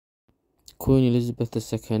Queen Elizabeth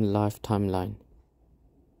II life timeline.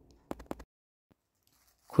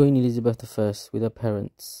 Queen Elizabeth I with her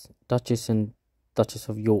parents, Duchess and Duchess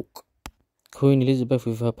of York. Queen Elizabeth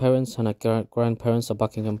with her parents and her grandparents at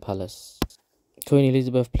Buckingham Palace. Queen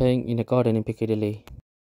Elizabeth playing in a garden in Piccadilly.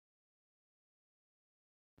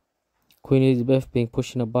 Queen Elizabeth being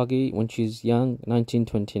pushed in a buggy when she's young,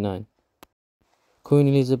 1929. Queen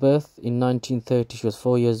Elizabeth in 1930, she was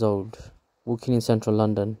 4 years old, walking in central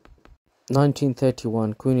London.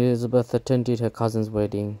 1931, Queen Elizabeth attended her cousin's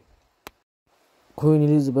wedding. Queen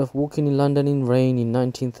Elizabeth walking in London in rain in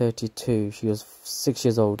 1932, she was 6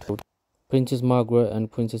 years old. Princess Margaret and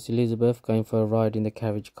Princess Elizabeth going for a ride in the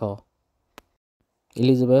carriage car.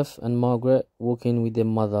 Elizabeth and Margaret walking with their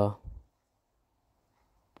mother.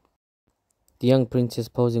 The young princess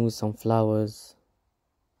posing with some flowers.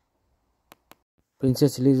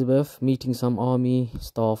 Princess Elizabeth meeting some army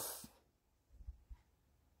staff.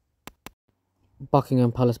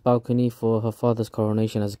 Buckingham Palace balcony for her father's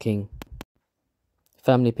coronation as king.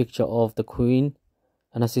 Family picture of the Queen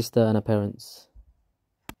and her sister and her parents.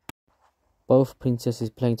 Both princesses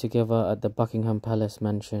playing together at the Buckingham Palace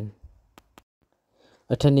mansion.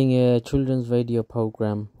 Attending a children's radio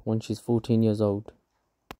program when she's 14 years old.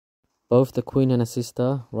 Both the Queen and her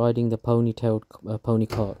sister riding the pony-tailed pony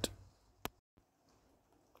cart.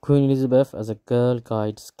 Queen Elizabeth as a Girl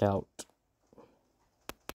Guide Scout.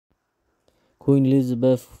 Queen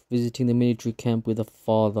Elizabeth visiting the military camp with her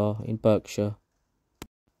father in Berkshire.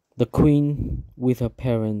 The Queen with her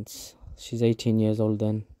parents. She's 18 years old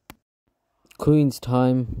then. Queen's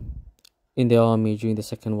time in the army during the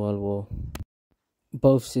Second World War.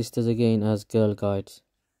 Both sisters again as Girl Guides.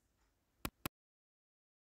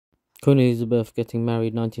 Queen Elizabeth getting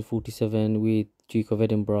married 1947 with Duke of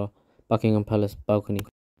Edinburgh, Buckingham Palace balcony.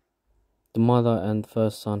 The mother and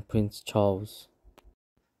first son Prince Charles.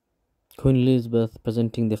 Queen Elizabeth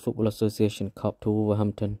presenting the Football Association Cup to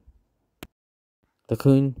Wolverhampton. The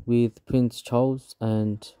Queen with Prince Charles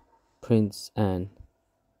and Prince Anne.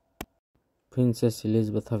 Princess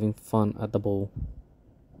Elizabeth having fun at the ball.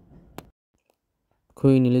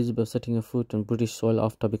 Queen Elizabeth setting her foot on British soil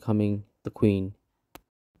after becoming the Queen.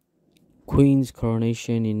 Queen's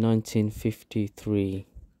coronation in 1953.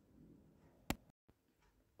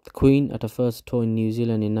 The Queen at her first tour in New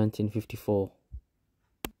Zealand in 1954.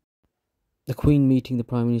 The Queen meeting the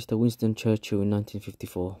Prime Minister Winston Churchill in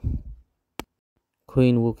 1954.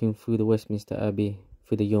 Queen walking through the Westminster Abbey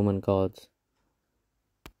with the Yeoman Guards.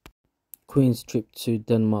 Queen's trip to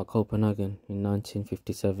Denmark, Copenhagen in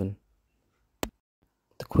 1957.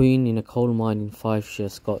 The Queen in a coal mine in Fifeshire,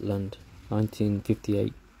 Scotland,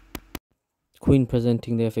 1958. Queen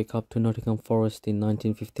presenting the FA Cup to Nottingham Forest in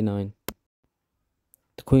 1959.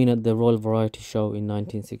 The Queen at the Royal Variety Show in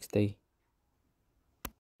 1960.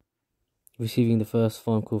 Receiving the first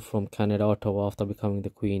phone call from Canada, Ottawa after becoming the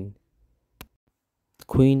Queen. The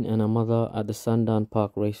Queen and her mother at the Sandown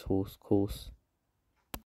Park Racehorse course.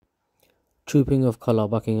 Trooping of Colour,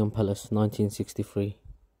 Buckingham Palace, 1963.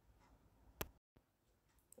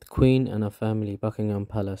 The Queen and her family, Buckingham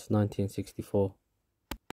Palace, 1964.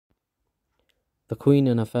 The Queen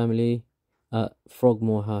and her family at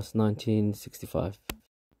Frogmore House, 1965.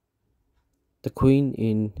 The Queen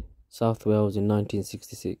in South Wales in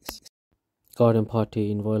 1966. Garden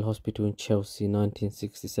party in Royal Hospital in Chelsea,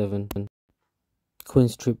 1967.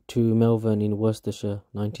 Queen's trip to Melbourne in Worcestershire,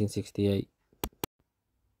 1968.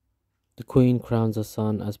 The Queen crowns her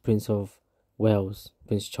son as Prince of Wales,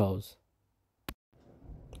 Prince Charles.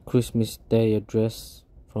 Christmas Day address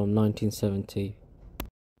from 1970.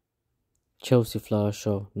 Chelsea Flower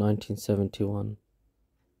Show, 1971.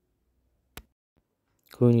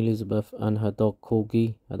 Queen Elizabeth and her dog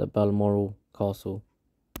Corgi at the Balmoral Castle.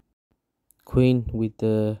 Queen with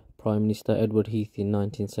the Prime Minister Edward Heath in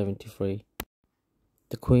 1973.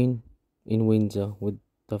 The Queen in Windsor with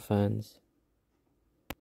the fans.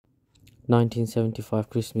 1975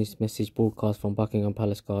 Christmas message broadcast from Buckingham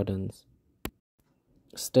Palace Gardens.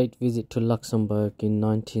 State visit to Luxembourg in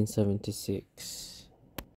 1976.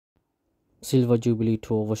 Silver Jubilee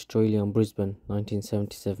tour of Australia and Brisbane,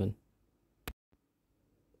 1977.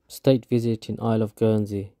 State visit in Isle of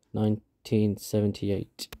Guernsey,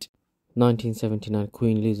 1978. 1979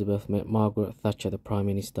 Queen Elizabeth met Margaret Thatcher, the Prime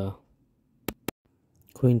Minister.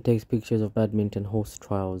 Queen takes pictures of badminton horse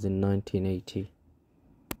trials in 1980.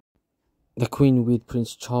 The Queen with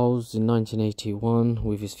Prince Charles in 1981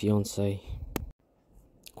 with his fiancée.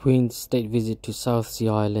 Queen's state visit to South Sea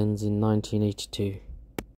Islands in 1982.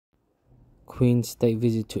 Queen's state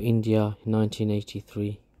visit to India in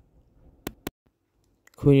 1983.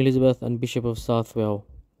 Queen Elizabeth and Bishop of Southwell,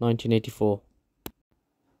 1984.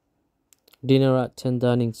 Dinner at 10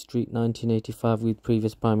 Downing Street, 1985, with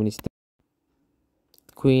previous Prime Minister.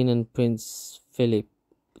 Queen and Prince Philip,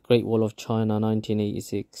 Great Wall of China,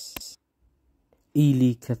 1986.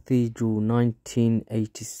 Ely Cathedral,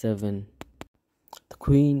 1987. The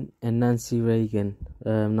Queen and Nancy Reagan,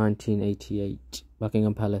 1988,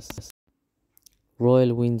 Buckingham Palace.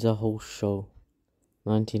 Royal Windsor Horse Show,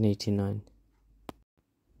 1989.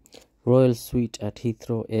 Royal Suite at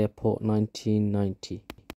Heathrow Airport, 1990.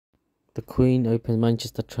 The Queen opens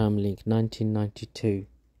Manchester Tramlink, 1992.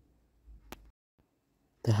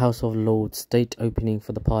 The House of Lords State Opening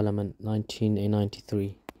for the Parliament,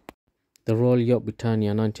 1993. The Royal Yacht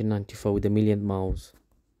Britannia, 1994, with 1,000,000 miles.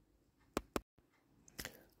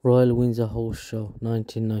 Royal Windsor Horse Show,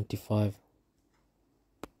 1995.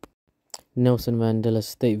 Nelson Mandela's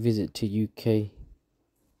state visit to UK.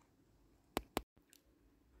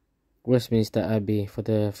 Westminster Abbey for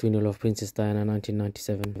the funeral of Princess Diana,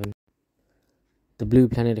 1997. The Blue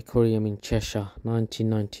Planet Aquarium in Cheshire,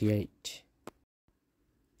 1998.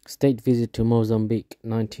 State visit to Mozambique,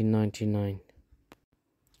 1999.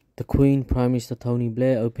 The Queen, Prime Minister Tony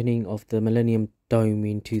Blair, opening of the Millennium Dome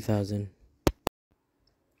in 2000.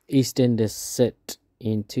 EastEnders set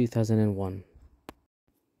in 2001.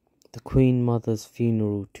 The Queen Mother's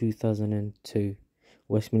funeral, 2002,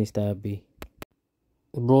 Westminster Abbey.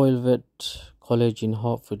 Royal Vet College in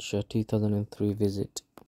Hertfordshire, 2003 visit.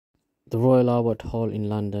 The Royal Albert Hall in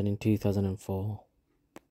London in 2004.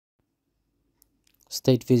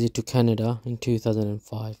 State visit to Canada in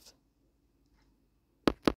 2005.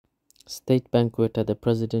 State banquet at the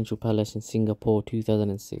Presidential Palace in Singapore,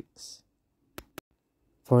 2006.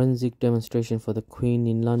 Forensic demonstration for the Queen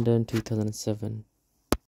in London, 2007.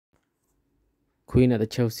 Queen at the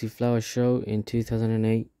Chelsea Flower Show in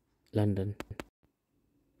 2008, London.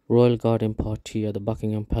 Royal Garden Party at the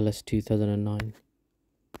Buckingham Palace, 2009.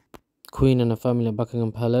 Queen and her family at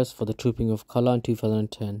Buckingham Palace for the Trooping of Colour in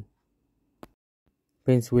 2010.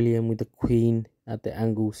 Prince William with the Queen at the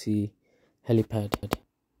Anglesey helipad.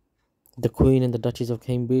 The Queen and the Duchess of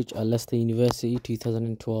Cambridge at Leicester University,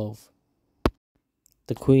 2012.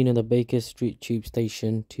 The Queen and the Baker Street Tube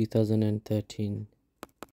Station, 2013.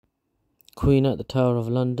 Queen at the Tower of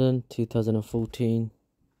London, 2014.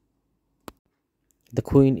 The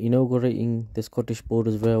Queen inaugurating the Scottish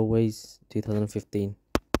Borders Railways, 2015.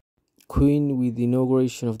 Queen with the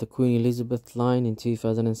inauguration of the Queen Elizabeth Line in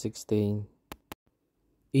 2016.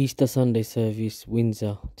 Easter Sunday Service,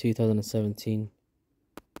 Windsor, 2017.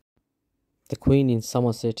 The Queen in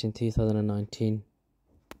Somerset in 2019.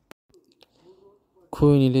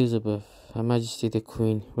 Queen Elizabeth, Her Majesty the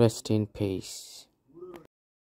Queen, rest in peace.